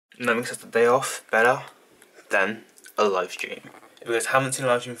that makes the day off better than a live stream. If you guys haven't seen a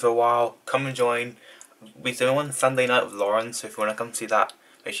live stream for a while, come and join. We're doing one Sunday night with Lauren, so if you want to come see that,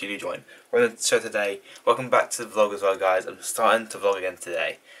 make sure you do join. We're on the show today. Welcome back to the vlog as well, guys. I'm starting to vlog again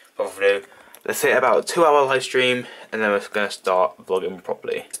today. But let's hit about a 2-hour live stream, and then we're going to start vlogging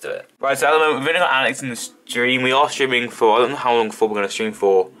properly. Let's do it. Right, so at the moment, we've only got Alex in the stream. We are streaming for, I don't know how long before we're going to stream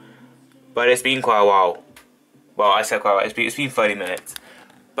for, but it's been quite a while. Well, I said quite a while. It's been 30 minutes.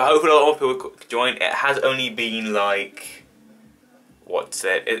 But hopefully a lot more people could join. It has only been like, what's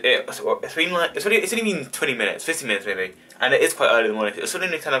it? It's been like, it's only been 20 minutes, 15 minutes maybe. And it is quite early in the morning. It's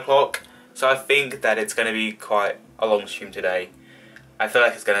only 10 o'clock. So I think that it's going to be quite a long stream today. I feel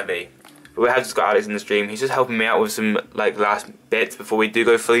like it's going to be. But we have just got Alex in the stream. He's just helping me out with some like last bits before we do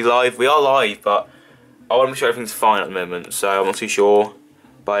go fully live. We are live, but I want to make sure everything's fine at the moment. So I'm not too sure.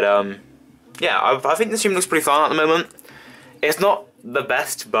 But yeah, I think the stream looks pretty fine at the moment. It's not the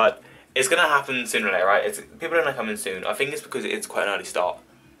best, but it's going to happen sooner or later, right? People are going to come in soon. I think it's because it's quite an early start.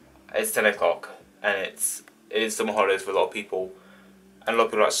 It's 10 o'clock, and it is summer holidays for a lot of people. And a lot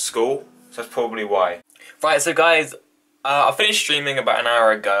of people are at school, so that's probably why. Right, so guys, I finished streaming about an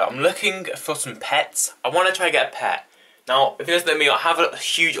hour ago. I'm looking for some pets. I want to try and get a pet. Now, if you guys know me, I have a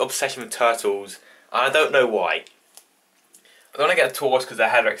huge obsession with turtles, and I don't know why. I don't want to get a tortoise because they're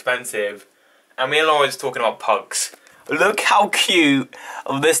hella expensive. And me and Laura was talking about pugs. Look how cute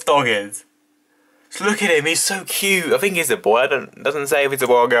this dog is. Just look at him, he's so cute. I think he's a boy, it doesn't say if it's a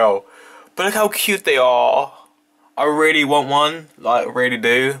boy or girl. But look how cute they are. I really want one, like really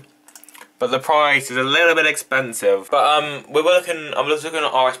do. But the price is a little bit expensive. But I'm looking at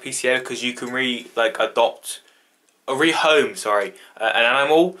RSPCA because you can rehome an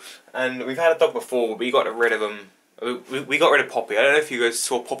animal. And we've had a dog before, but we got rid of him. We got rid of Poppy. I don't know if you guys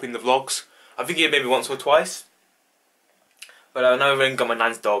saw Poppy in the vlogs. I think he had maybe once or twice. But I know I've only got my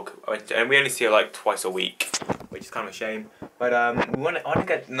nan's dog, and we only see her like twice a week, which is kind of a shame. But I want to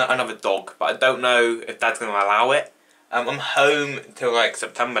get another dog, but I don't know if Dad's going to allow it. I'm home until like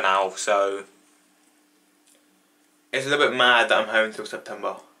September now, so it's a little bit mad that I'm home until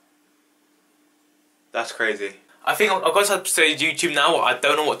September. That's crazy. I think I've got to say YouTube now. I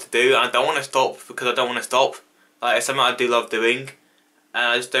don't know what to do, and I don't want to stop because I don't want to stop. Like, it's something I do love doing, and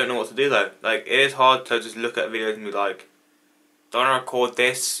I just don't know what to do though. Like, it is hard to just look at videos and be like, don't want to record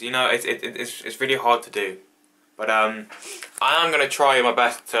this, you know, it's really hard to do. But I am going to try my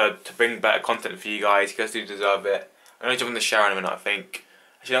best to bring better content for you guys. You guys do deserve it. I'm going to jump in the shower in a minute, I think.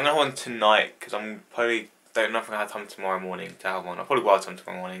 Actually, I'm going to have one tonight, because I'm probably, don't know if I'm going to have time tomorrow morning to have one. I'll probably will have time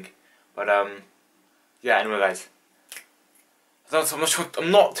tomorrow morning. But yeah, anyway guys.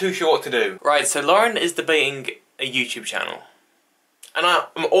 I'm not too sure what to do. Right, so Lauren is debating a YouTube channel. And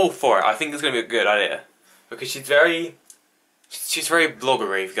I'm all for it. I think it's going to be a good idea. Because she's very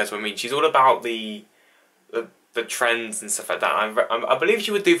bloggery, if you guys know what I mean. She's all about the trends and stuff like that. I believe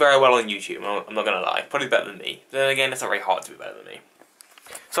she would do very well on YouTube, I'm not going to lie. Probably better than me. But then again, it's not very hard to be better than me.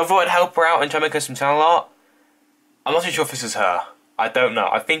 So I thought I'd help her out and try and make her some channel art. I'm not too sure if this is her. I don't know.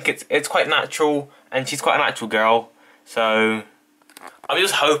 I think it's quite natural, and she's quite a natural girl. So I'm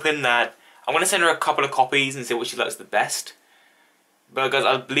just hoping that I'm going to send her a couple of copies and see what she likes the best. But guys,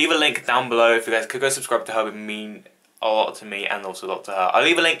 I'll leave a link down below if you guys could go subscribe to her. It would mean a lot to me and also a lot to her. I'll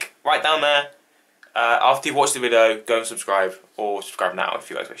leave a link right down there. After you've watched the video, go and subscribe, or subscribe now if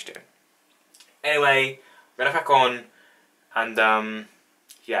you guys wish to. Anyway, I'm gonna crack on, and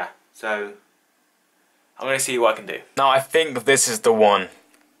yeah, so I'm gonna see what I can do. Now I think this is the one.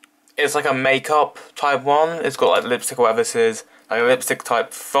 It's like a makeup type one. It's got like lipstick or whatever this is, like a lipstick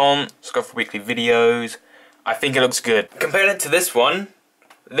type font. It's got for weekly videos. I think it looks good. Compared it to this one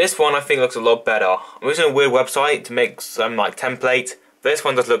I think looks a lot better. I'm using a weird website to make some like template. This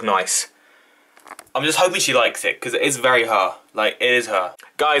one does look nice. I'm just hoping she likes it, because it is very her. Like, it is her.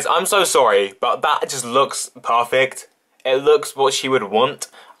 Guys, I'm so sorry, but that just looks perfect. It looks what she would want.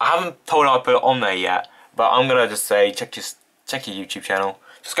 I haven't told her I put it on there yet, but I'm gonna just say, check your YouTube channel.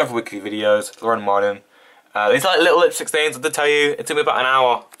 Just go for weekly videos, Lauren Martin. These like little lipstick stains, I did tell you. It took me about an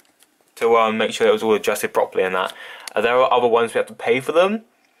hour to make sure it was all adjusted properly and that. There are other ones we have to pay for them.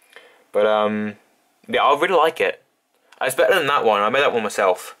 But yeah, I really like it. It's better than that one. I made that one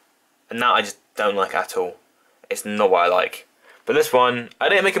myself, and that I just don't like at all. It's not what I like. But this one, I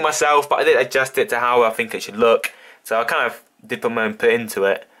didn't make it myself, but I did adjust it to how I think it should look. So I kind of did put my own input into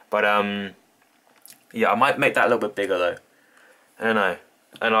it. But yeah, I might make that a little bit bigger though. I don't know.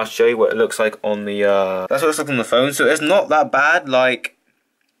 And I'll show you what it looks like on the that's what it looks like on the phone. So it's not that bad. Like,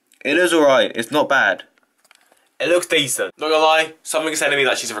 it is alright. It's not bad. It looks decent. Not gonna lie, someone said to me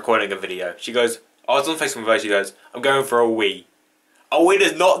that she's recording a video. She goes, I was on Facebook with her, she goes, I'm going for a wee. Oh, it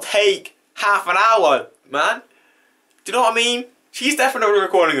does not take half an hour, man. Do you know what I mean? She's definitely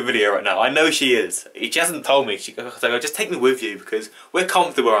recording a video right now. I know she is. She hasn't told me. She goes, just take me with you because we're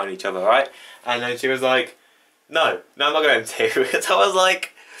comfortable around each other, right? And then she was like, no, I'm not going to. So I was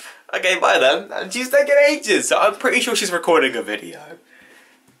like, okay, bye then. And she's taking ages. So I'm pretty sure she's recording a video.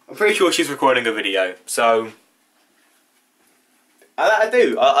 So I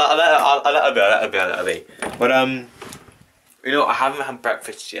do. I'll let her be. But you know, I haven't had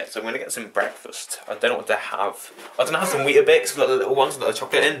breakfast yet, so I'm gonna get some breakfast. I don't know what to have. I don't have some Weetabix, the little ones with the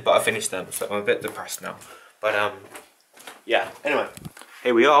chocolate in, but I finished them, so I'm a bit depressed now. But yeah. Anyway,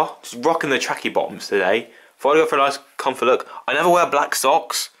 here we are, just rocking the tracky bottoms today. Thought I'd go for a nice comfort look. I never wear black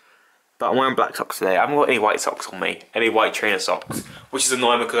socks, but I'm wearing black socks today. I haven't got any white socks on me, any white trainer socks, which is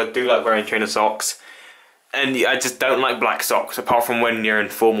annoying because I do like wearing trainer socks, and I just don't like black socks apart from when you're in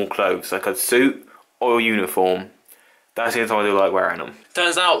formal clothes, like a suit or a uniform. That's the only time I do like wearing them.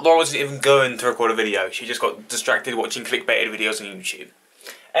 Turns out Laura wasn't even going to record a video. She just got distracted watching clickbaited videos on YouTube.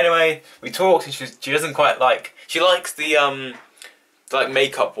 Anyway, we talked and she doesn't quite like... She likes the like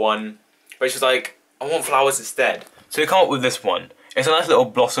makeup one, but she's like, I want flowers instead. So we come up with this one. It's a nice little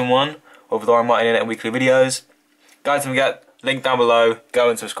blossom one with Laura Martin in it and weekly videos. Guys, don't forget, link down below. Go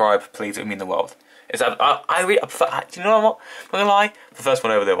and subscribe, please. It would mean the world. It's I really prefer... Do you know what? I'm not gonna lie. The first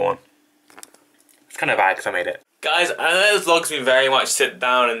one over the other one. It's kind of bad because I made it. Guys, I know this vlog's been very much sit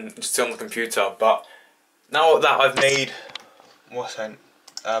down and just sit on the computer, but now that I've made, now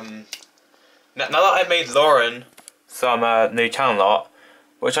that I've made Lauren some new channel art,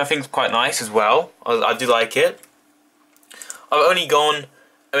 which I think is quite nice as well, I do like it. I've only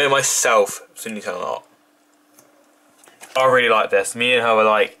made myself some new channel art. I really like this. Me and her were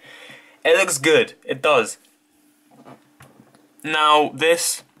like, it looks good. It does. Now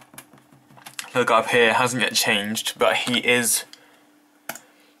this look up here hasn't yet changed, but he is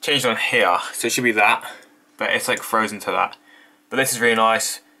changed on here, so it should be that, but it's like frozen to that. But this is really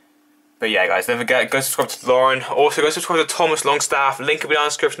nice. But yeah, guys, don't forget, go subscribe to Lauren. Also, go subscribe to Thomas Longstaff. Link will be down in the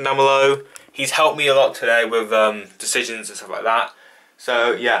description down below. He's helped me a lot today with decisions and stuff like that.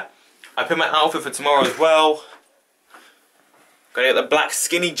 So yeah, I put my outfit for tomorrow as well. Gonna get the black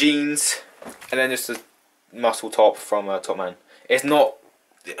skinny jeans and then just a muscle top from Topman. It's not.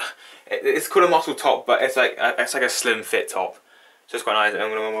 It's called a muscle top, but it's like a slim fit top. So it's quite nice. And I'm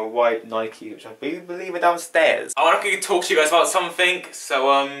gonna wear my white Nike, which I believe are downstairs. I want to talk to you guys about something.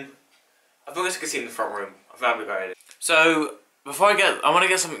 So I thought this you could see in the front room. I found it. So before I want to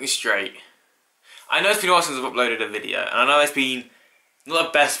get something straight. I know it's been a while since I've uploaded a video, and I know it's been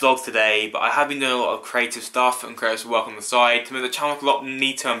not the best vlog today, but I have been doing a lot of creative stuff and creative work on the side to make the channel look a lot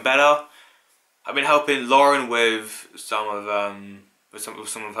neater and better. I've been helping Lauren with some of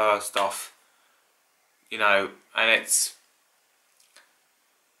her stuff, you know, and it's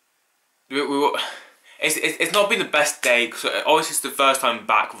not been the best day because obviously it's the first time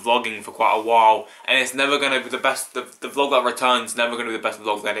back vlogging for quite a while, and it's never going to be the best. The vlog that returns is never going to be the best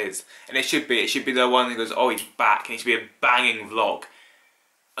vlog that is, and it should be the one that goes, oh, he's back, and it should be a banging vlog,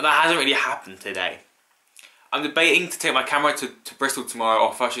 and that hasn't really happened today. I'm debating to take my camera to Bristol tomorrow,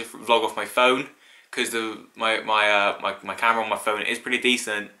 or if I should vlog off my phone, because my camera on my phone is pretty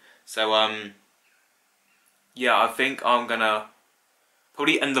decent. So yeah, I think I'm gonna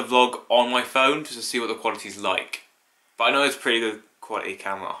probably end the vlog on my phone just to see what the quality's like. But I know it's pretty good quality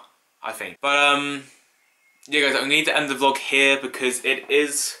camera, I think. But yeah, guys, I need to end the vlog here because it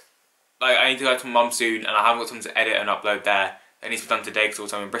is like I need to go to my mum soon, and I haven't got something to edit and upload there. It needs to be done today because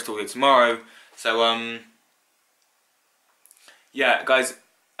also I'm in Bristol tomorrow. So yeah, guys,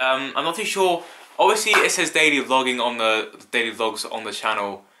 I'm not too sure. Obviously, it says daily vlogging on the daily vlogs on the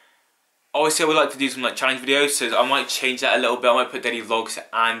channel. Obviously, I would like to do some like challenge videos, so I might change that a little bit. I might put daily vlogs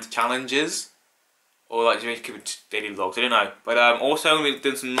and challenges, or like just keep it daily vlogs. I don't know. But also, I'm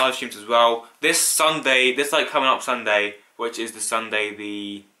doing some live streams as well. This Sunday, this like coming up Sunday, which is the Sunday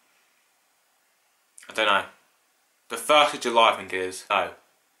I don't know, the 1st of July, I think it is. No,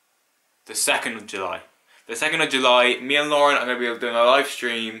 the 2nd of July. The 2nd of July, me and Lauren are going to be doing a live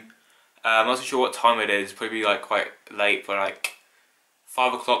stream. I'm not so sure what time it is. Probably like quite late, but like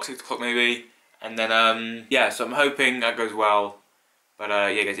 5 o'clock, 6 o'clock maybe. And then yeah, so I'm hoping that goes well. But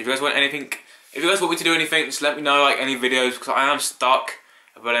yeah, guys, if you guys want anything, if you guys want me to do anything, just let me know, like any videos, because I am stuck.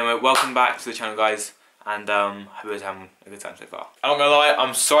 But anyway, welcome back to the channel, guys, and hope you guys are having a good time so far. I'm not gonna lie,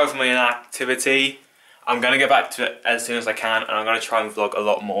 I'm sorry for my inactivity. I'm gonna get back to it as soon as I can, and I'm gonna try and vlog a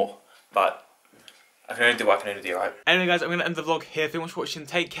lot more. But I can only do what I can only do, right? Anyway, guys, I'm going to end the vlog here. Thank you much for watching.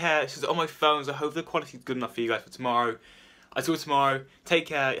 Take care. This is on my phone, so I hope the quality is good enough for you guys for tomorrow. I'll see you tomorrow. Take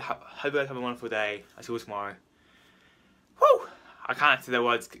care. Hope you guys have a wonderful day. I'll see you tomorrow. Woo! I can't say the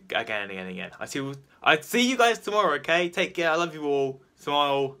words again and again and again. I see you guys tomorrow, okay? Take care, I love you all.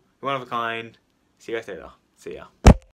 Smile, you're one of a kind. See you guys later. See ya.